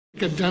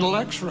A dental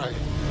x-ray.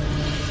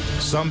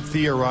 Some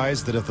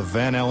theorize that if the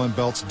Van Allen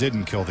belts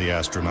didn't kill the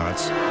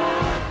astronauts,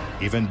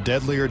 even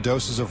deadlier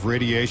doses of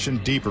radiation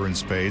deeper in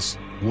space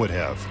would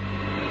have.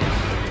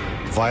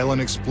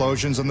 Violent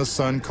explosions in the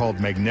sun called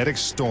magnetic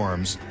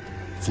storms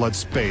flood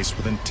space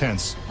with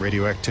intense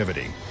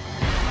radioactivity.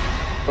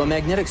 A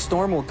magnetic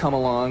storm will come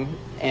along,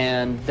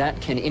 and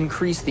that can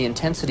increase the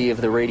intensity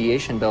of the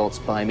radiation belts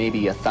by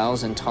maybe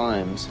 1,000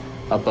 times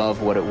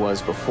above what it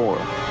was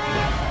before.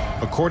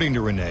 According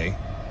to Renee,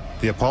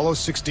 the Apollo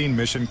 16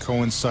 mission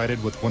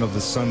coincided with one of the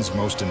sun's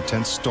most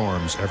intense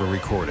storms ever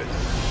recorded.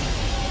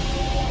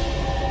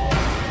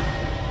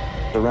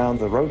 Around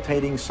the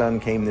rotating sun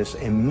came this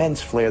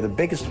immense flare, the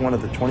biggest one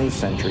of the 20th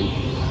century.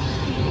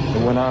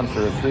 It went on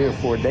for 3 or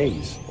 4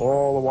 days.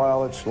 All the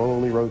while it's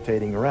slowly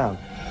rotating around.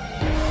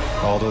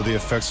 Although the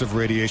effects of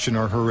radiation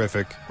are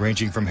horrific,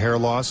 ranging from hair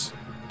loss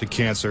to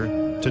cancer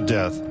to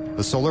death,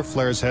 the solar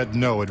flares had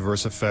no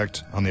adverse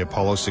effect on the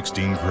Apollo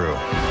 16 crew.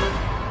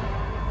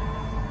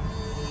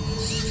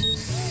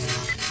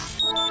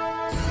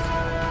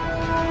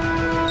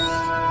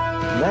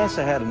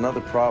 NASA had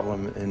another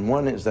problem, and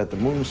one is that the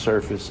moon's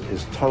surface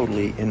is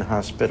totally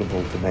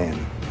inhospitable to man.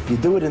 If you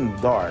do it in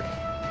the dark,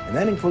 and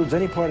that includes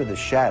any part of the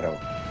shadow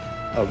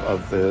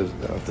of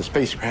the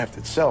spacecraft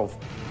itself,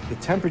 the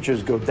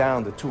temperatures go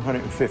down to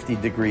 250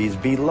 degrees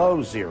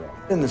below zero.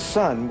 In the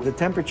sun, the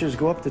temperatures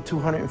go up to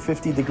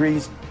 250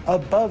 degrees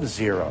above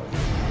zero.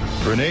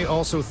 Renee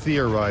also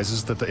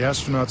theorizes that the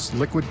astronauts'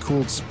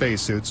 liquid-cooled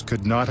spacesuits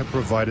could not have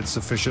provided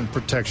sufficient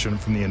protection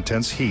from the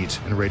intense heat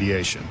and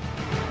radiation.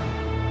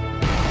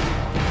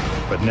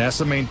 But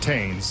NASA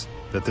maintains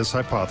that this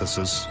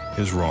hypothesis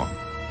is wrong.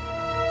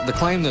 The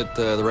claim that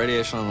the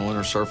radiation on the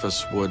lunar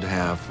surface would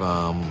have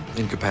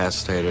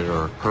incapacitated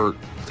or hurt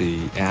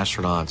the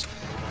astronauts,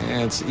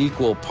 it's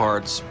equal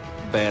parts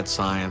bad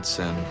science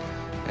and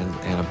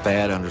a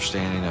bad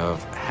understanding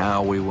of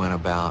how we went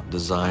about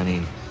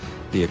designing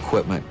the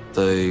equipment.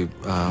 The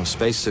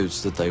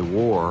spacesuits that they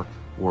wore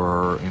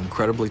were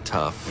incredibly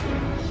tough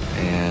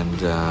and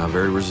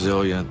very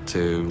resilient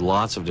to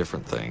lots of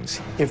different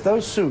things. If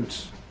those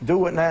suits do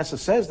what NASA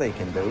says they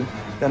can do,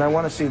 then I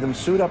want to see them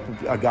suit up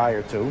a guy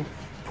or two,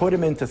 put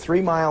him into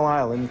 3 Mile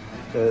Island,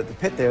 the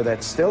pit there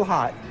that's still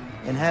hot,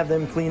 and have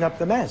them clean up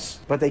the mess.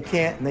 But they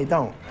can't and they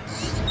don't.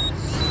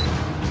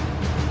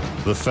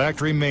 The fact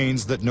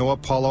remains that no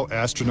Apollo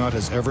astronaut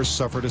has ever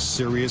suffered a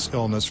serious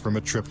illness from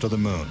a trip to the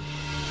moon.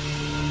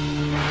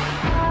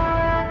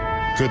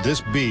 Could this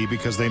be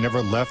because they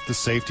never left the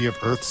safety of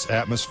Earth's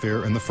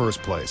atmosphere in the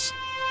first place?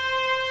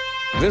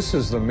 This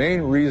is the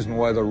main reason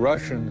why the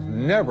Russians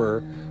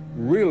never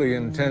really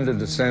intended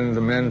to send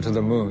the men to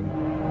the moon.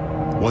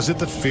 Was it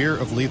the fear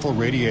of lethal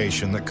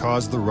radiation that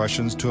caused the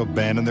Russians to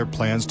abandon their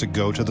plans to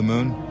go to the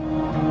moon?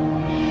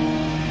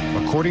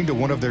 According to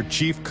one of their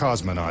chief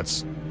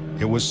cosmonauts,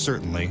 it was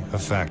certainly a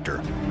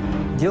factor.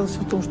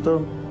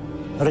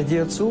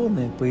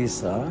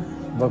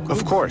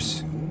 Of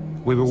course,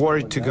 we were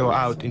worried to go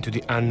out into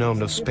the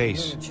unknown of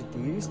space.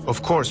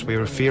 Of course, we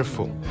were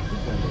fearful.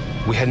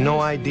 We had no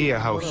idea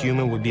how a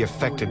human would be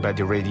affected by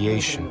the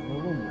radiation.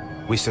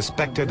 We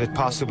suspected that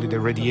possibly the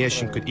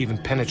radiation could even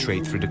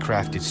penetrate through the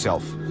craft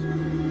itself.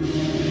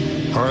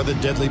 Are the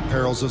deadly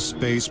perils of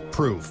space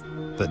proof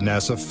that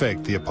NASA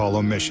faked the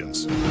Apollo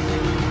missions?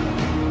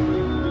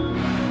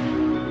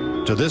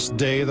 To this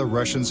day, the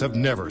Russians have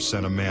never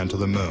sent a man to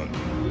the moon.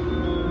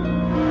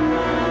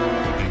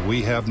 And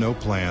we have no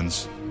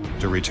plans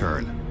to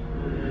return.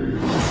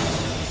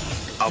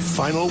 A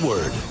final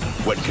word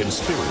when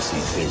conspiracy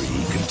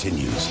theory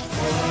continues.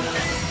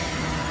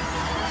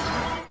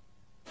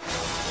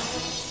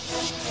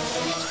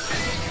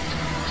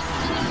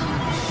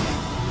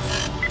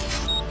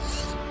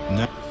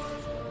 Now,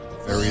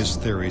 various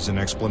theories and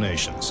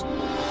explanations.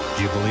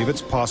 Do you believe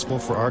it's possible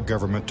for our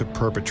government to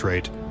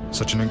perpetrate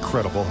such an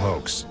incredible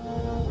hoax?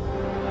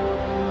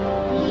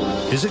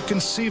 Is it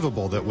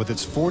conceivable that with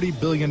its $40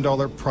 billion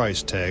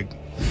price tag,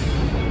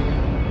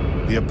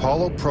 the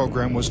Apollo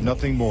program was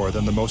nothing more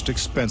than the most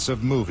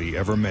expensive movie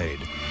ever made?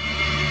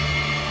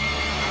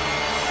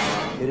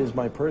 It is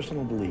my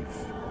personal belief,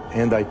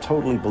 and I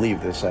totally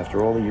believe this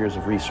after all the years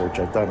of research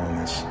I've done on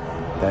this,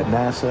 that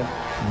NASA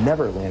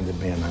never landed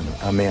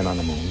a man on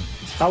the moon.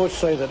 I would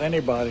say that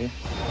anybody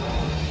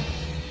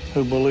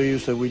who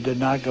believes that we did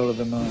not go to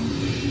the moon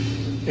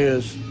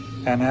is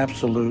an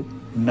absolute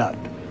nut.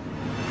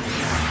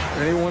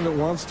 Anyone that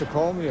wants to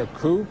call me a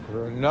kook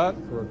or a nut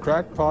or a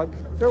crackpot,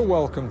 they're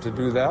welcome to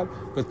do that,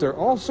 but they're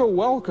also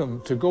welcome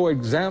to go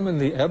examine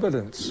the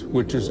evidence,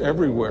 which is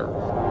everywhere.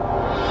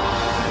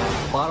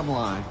 Bottom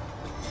line,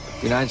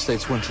 the United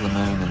States went to the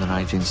moon in the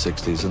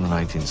 1960s and the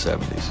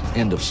 1970s.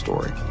 End of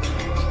story.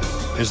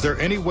 Is there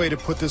any way to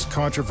put this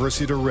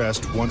controversy to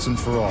rest once and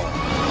for all?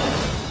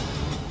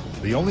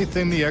 The only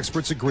thing the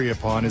experts agree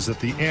upon is that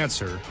the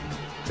answer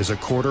is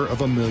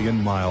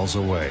 250,000 miles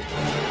away.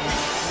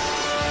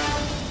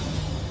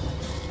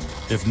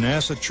 If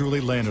NASA truly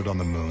landed on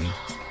the moon,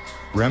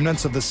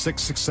 remnants of the 6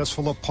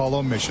 successful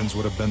Apollo missions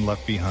would have been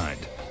left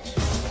behind.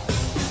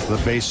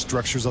 the base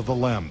structures of the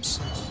LEMs,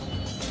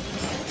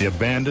 the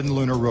abandoned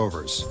lunar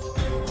rovers.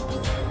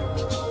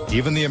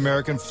 Even the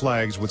American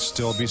flags would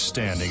still be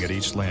standing at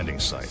each landing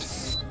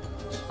site.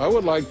 I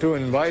would like to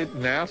invite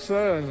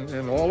NASA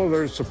and all of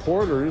their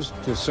supporters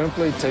to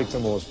simply take the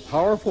most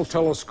powerful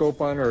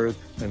telescope on Earth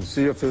and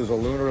see if there's a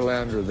lunar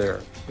lander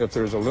there. If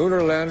there's a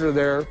lunar lander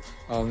there,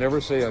 I'll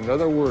never say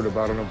another word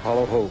about an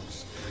Apollo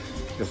hoax.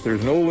 If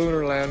there's no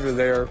lunar lander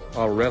there,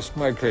 I'll rest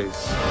my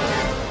case.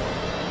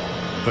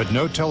 But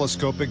no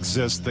telescope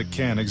exists that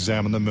can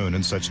examine the moon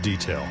in such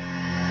detail.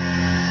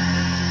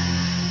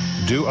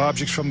 Do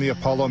objects from the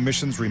Apollo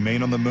missions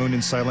remain on the moon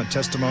in silent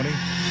testimony?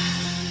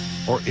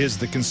 Or is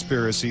the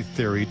conspiracy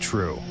theory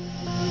true?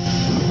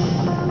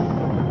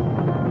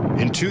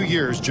 In 2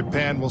 years,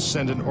 Japan will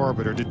send an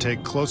orbiter to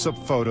take close-up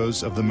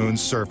photos of the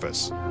moon's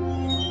surface.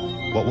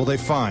 What will they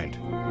find?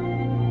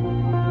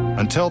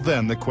 Until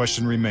then, the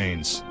question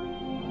remains,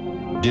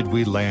 did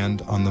we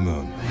land on the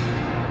moon?